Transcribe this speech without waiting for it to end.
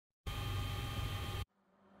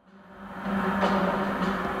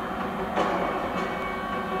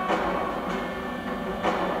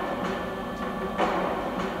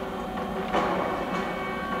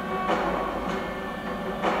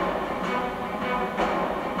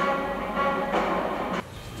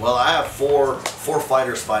Well, I have four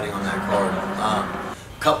fighters fighting on that card.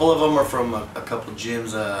 A couple of them are from a couple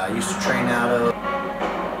gyms I used to train out of.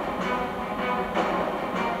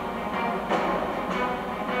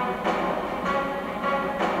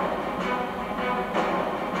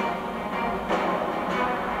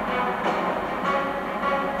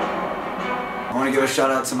 I want to give a shout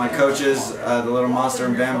out to my coaches, the Little Monster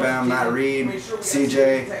and Bam Bam, Matt Reed,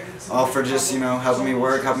 CJ, all for just, helping me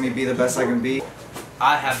work, helping me be the best I can be.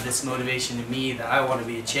 I have this motivation in me that I want to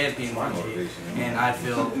be a champion one day, and I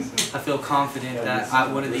feel confident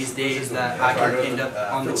that one of these days that I can end up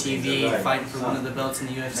on the TV fighting for one of the belts in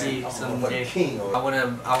the UFC someday. I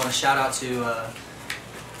want to shout out to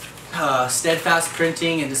Steadfast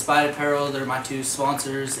Printing and Despite Apparel. They're my two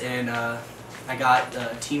sponsors, and I got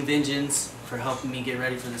Team Vengeance for helping me get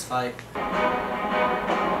ready for this fight.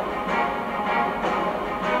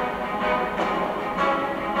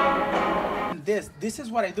 This is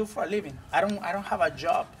what I do for a living. I don't have a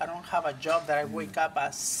job. I don't have a job that I wake up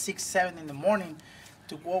at 6, 7 in the morning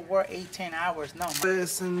to go work 8, 10 hours. No.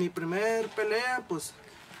 Pues en mi primer pelea pues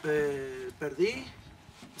perdí.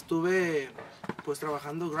 Estuve pues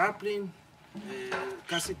trabajando grappling.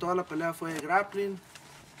 Casi toda la pelea fue grappling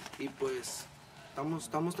y pues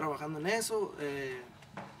estamos trabajando en eso.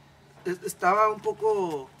 Estaba un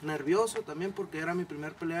poco nervioso también porque era mi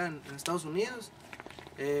primer pelea en Estados Unidos.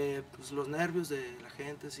 Pues los nervios de la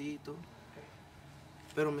gente, sí, y todo.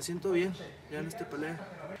 Pero me siento bien ya en esta pelea.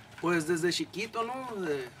 Pues desde chiquito, ¿no?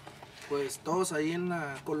 Pues todos ahí en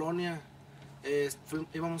la colonia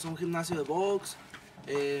íbamos a un gimnasio de box.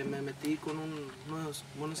 Me metí con unos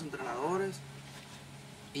buenos entrenadores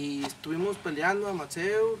y estuvimos peleando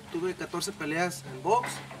amateur. Tuve 14 peleas en box,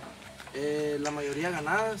 la mayoría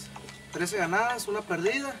ganadas, 13 ganadas, una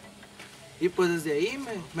perdida. Y pues desde ahí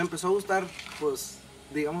me empezó a gustar, pues,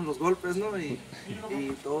 digamos, los golpes, ¿no? Y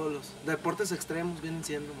todos los deportes extremos vienen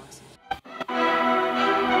siendo más.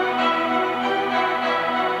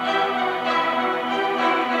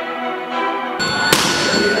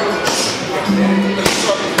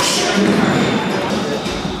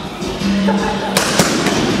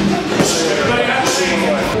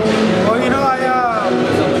 Well,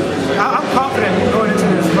 I'm confident going into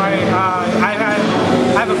this fight. I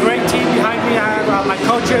have a great team behind me. I have my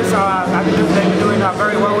coaches. They've been doing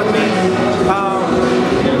very well with me.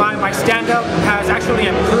 My stand-up has actually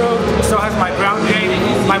improved. So has my ground game,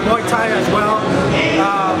 my Muay Thai as well.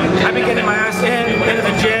 I've been getting my ass into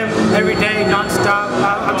the gym every day, non-stop.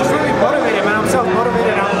 I'm just really motivated, man. I'm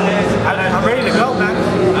self-motivated. I'm ready to go, man.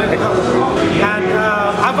 And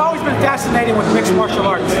I've always been fascinated with mixed martial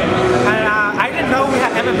arts. And I didn't know we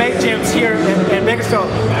had MMA gyms here in Bakersfield.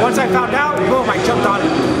 Once I found out, boom, I jumped on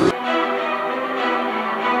it.